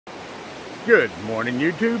Good morning,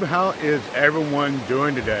 YouTube. How is everyone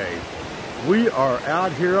doing today? We are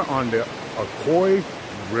out here on the Okoy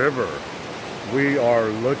River. We are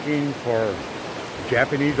looking for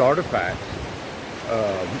Japanese artifacts.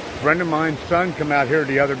 A friend of mine's son came out here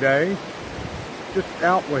the other day. Just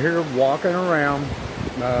out here walking around,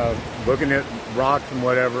 looking at rocks and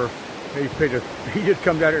whatever. He just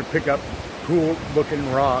comes out here to pick up cool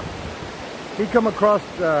looking rocks. He come across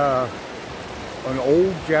an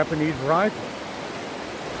old Japanese rifle.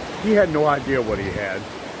 He had no idea what he had.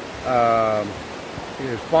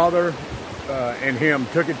 His father and him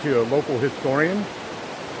took it to a local historian,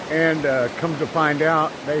 and come to find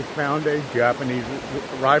out, they found a Japanese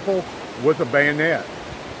rifle with a bayonet.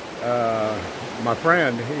 My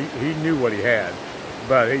friend, he knew what he had,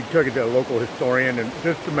 but he took it to a local historian, and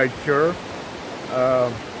just to make sure,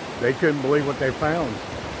 they couldn't believe what they found.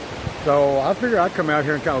 So I figured I'd come out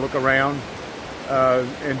here and kind of look around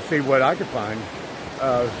and see what I could find.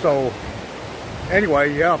 So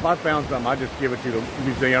anyway, yeah, if I found something, I'd just give it to the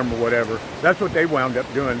museum or whatever. That's what they wound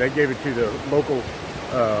up doing. They gave it to the local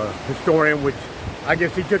historian, which I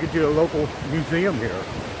guess he took it to the local museum here.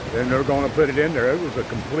 And they're going to put it in there. It was a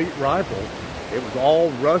complete rifle. It was all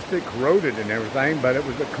rusted, corroded and everything, but it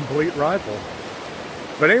was a complete rifle.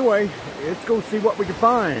 But anyway, let's go see what we can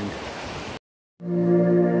find.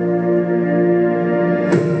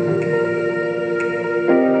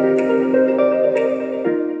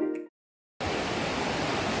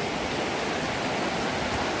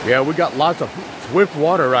 Yeah, we got lots of swift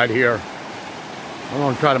water right here. I'm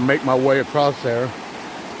gonna try to make my way across there.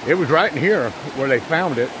 It was right in here where they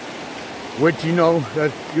found it, which, you know,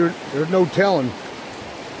 there's no telling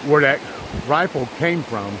where that rifle came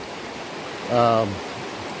from.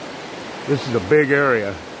 This is a big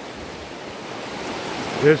area.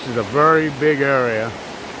 This is a very big area.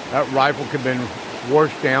 That rifle could have been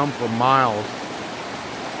washed down for miles.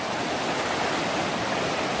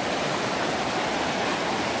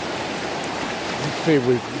 Let's see if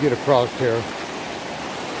we can get across here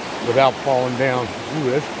without falling down.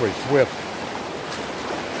 Ooh, that's pretty swift.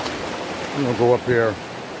 I'm gonna go up here.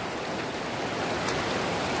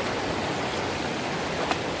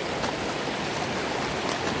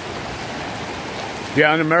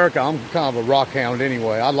 Yeah, in America, I'm kind of a rock hound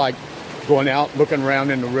anyway. I like going out, looking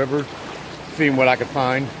around in the rivers, seeing what I could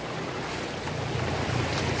find.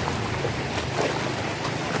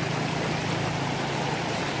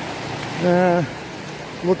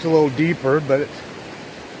 Looks a little deeper, but it's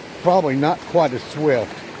probably not quite as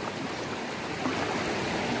swift.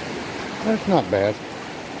 That's not bad.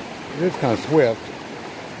 It is kind of swift.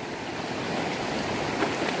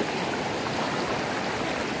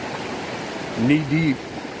 Knee deep.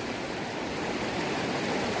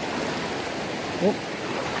 Oh.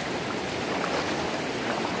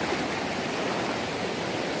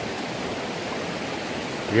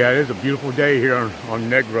 Yeah, it is a beautiful day here on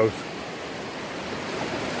Negros.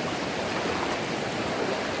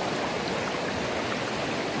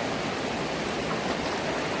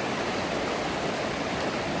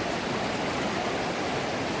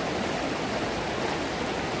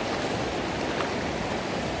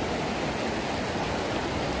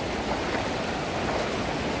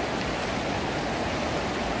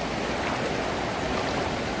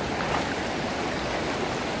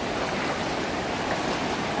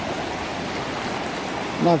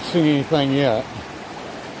 Not seeing anything yet.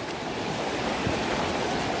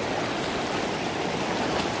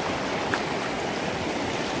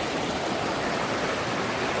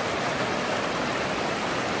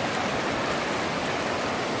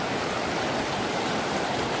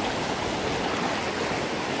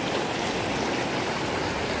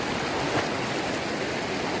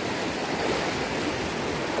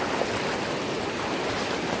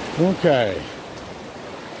 Okay.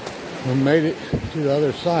 We made it to the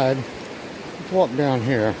other side. Let's walk down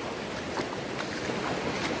here.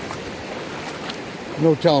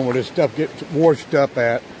 No telling where this stuff gets washed up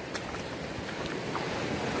at.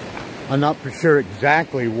 I'm not for sure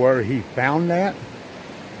exactly where he found that,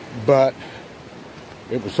 but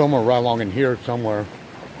it was somewhere right along in here somewhere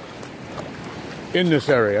in this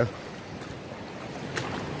area.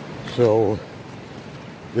 So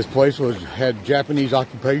this place had Japanese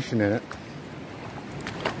occupation in it.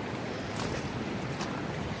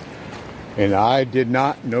 And I did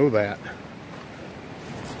not know that.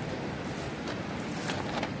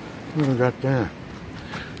 What do we got there?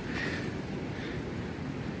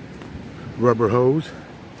 Rubber hose.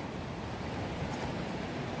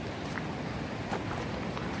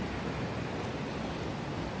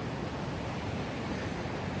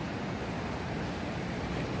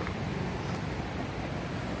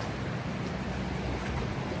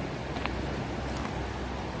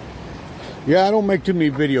 Yeah, I don't make too many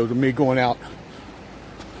videos of me going out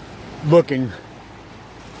looking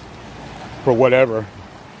for whatever.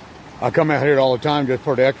 I come out here all the time just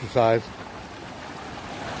for the exercise.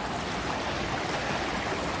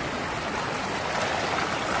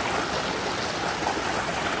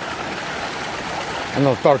 I'm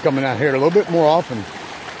gonna start coming out here a little bit more often,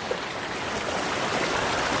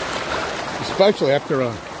 especially after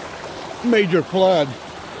a major flood,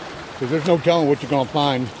 because there's no telling what you're gonna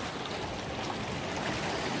find.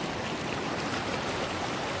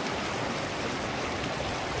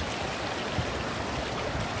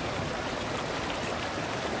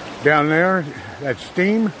 Down there, that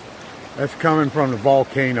steam, that's coming from the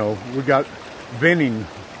volcano. We got venting.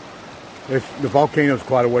 The volcano's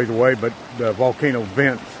quite a ways away, but the volcano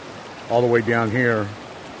vents all the way down here.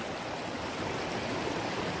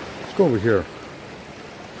 Let's go over here.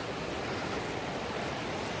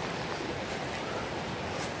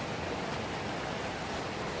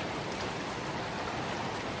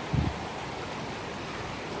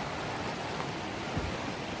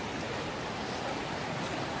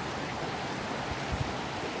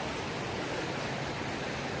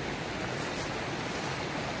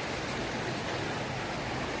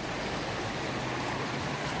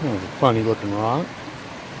 Oh, it's a funny looking rock.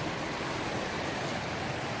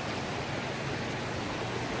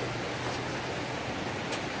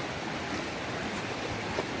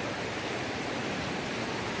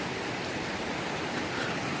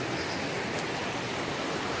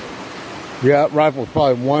 Yeah, that rifle's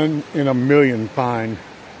probably 1 in a million find.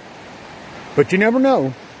 But you never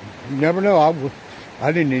know. You never know.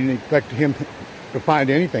 I didn't even expect him to find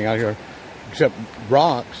anything out here except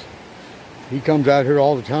rocks. He comes out here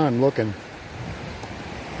all the time looking.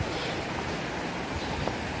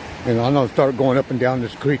 And I'm going to start going up and down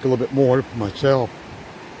this creek a little bit more myself.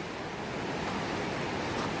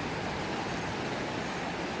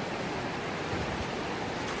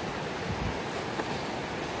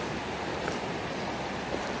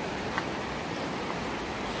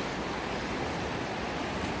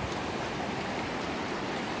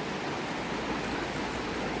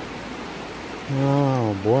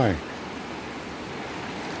 Oh boy.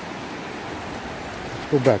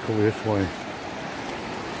 Go back over this way.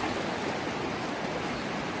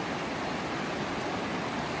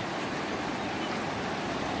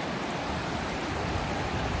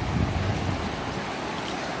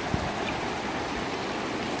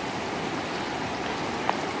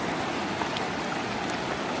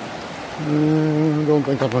 I don't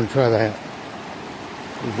think I'm going to try that.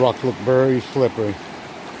 These rocks look very slippery.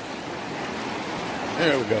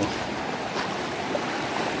 There we go.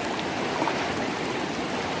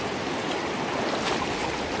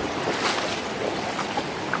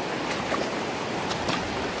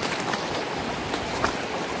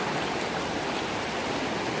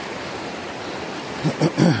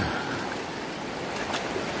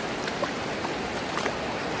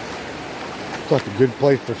 Looks like a good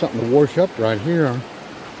place for something to wash up right here.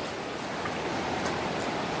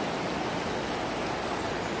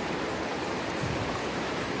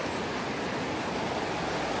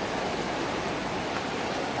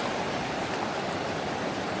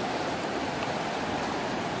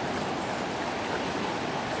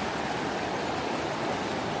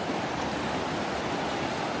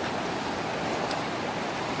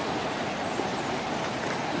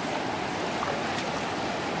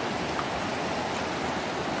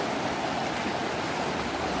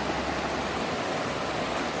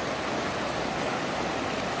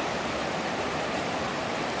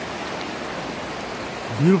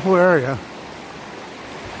 Beautiful area.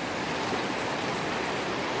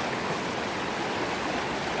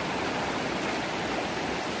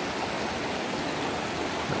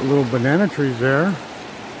 Got little banana trees there.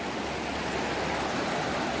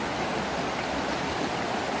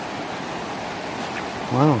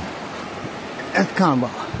 Wow. That's kind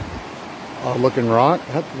of a looking rock.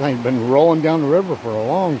 That thing's been rolling down the river for a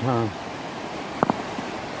long time.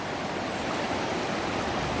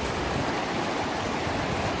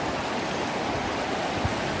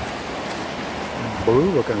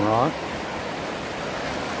 Blue looking rock.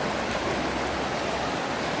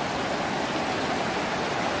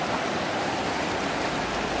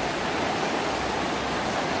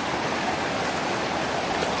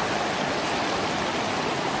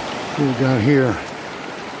 What do we got here?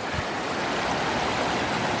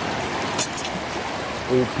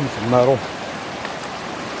 Old piece of metal.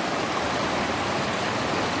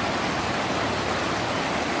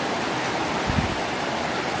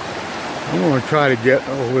 I'm going to try to get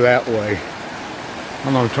over that way.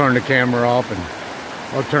 I'm going to turn the camera off and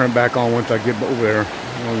I'll turn it back on once I get over there.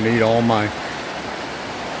 I'm gonna need all my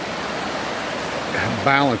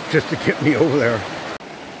balance just to get me over there.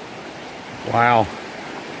 Wow,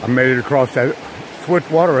 I made it across that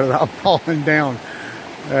swift water without falling down.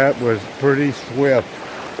 That was pretty swift.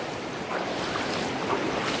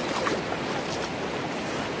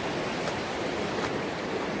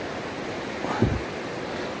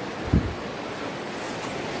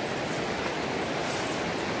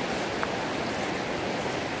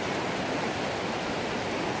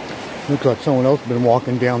 Looks like someone else has been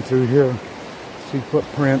walking down through here. See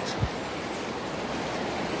footprints.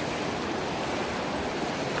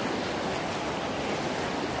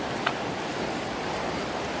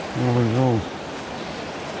 I don't know.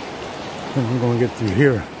 I'm going to get through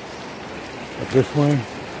here. Up this way.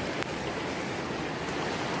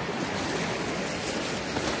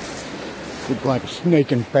 Looks like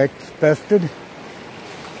snake infested.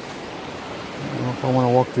 I don't know if I want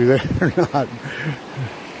to walk through there or not.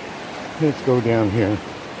 Let's go down here.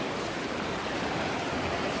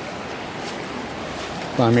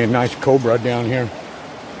 Find me a nice cobra down here.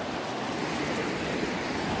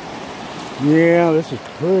 Yeah, this is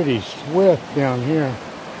pretty swift down here.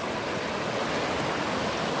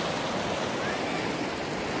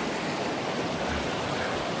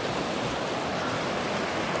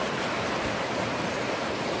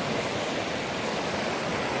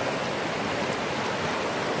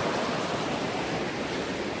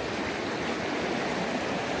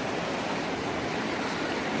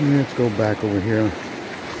 Let's go back over here.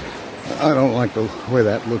 I don't like the way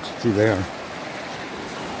that looks through there.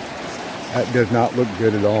 That does not look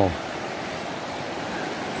good at all.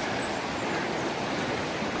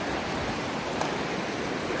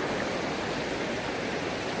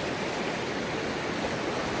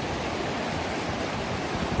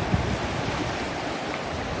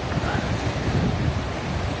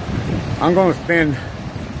 I'm going to spend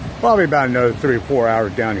probably about another 3 or 4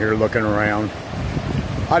 hours down here looking around.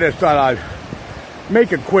 I just thought I'd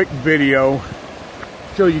make a quick video,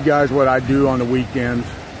 show you guys what I do on the weekends,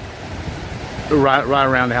 right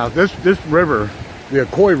around the house. This river, the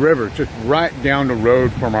Okoy River, is just right down the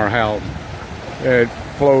road from our house. It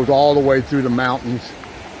flows all the way through the mountains.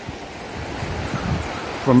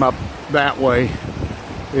 From up that way,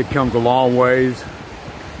 it comes a long ways.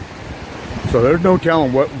 So there's no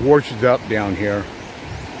telling what washes up down here.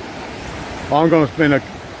 I'm going to spend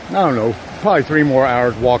I don't know, probably 3 more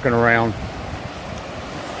hours walking around.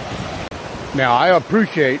 Now, I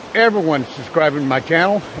appreciate everyone subscribing to my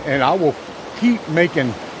channel, and I will keep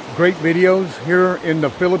making great videos here in the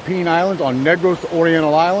Philippine Islands on Negros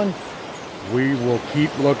Oriental Island. We will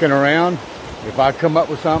keep looking around. If I come up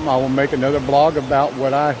with something, I will make another blog about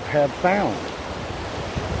what I have found.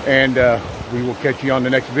 And we will catch you on the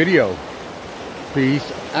next video.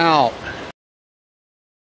 Peace out.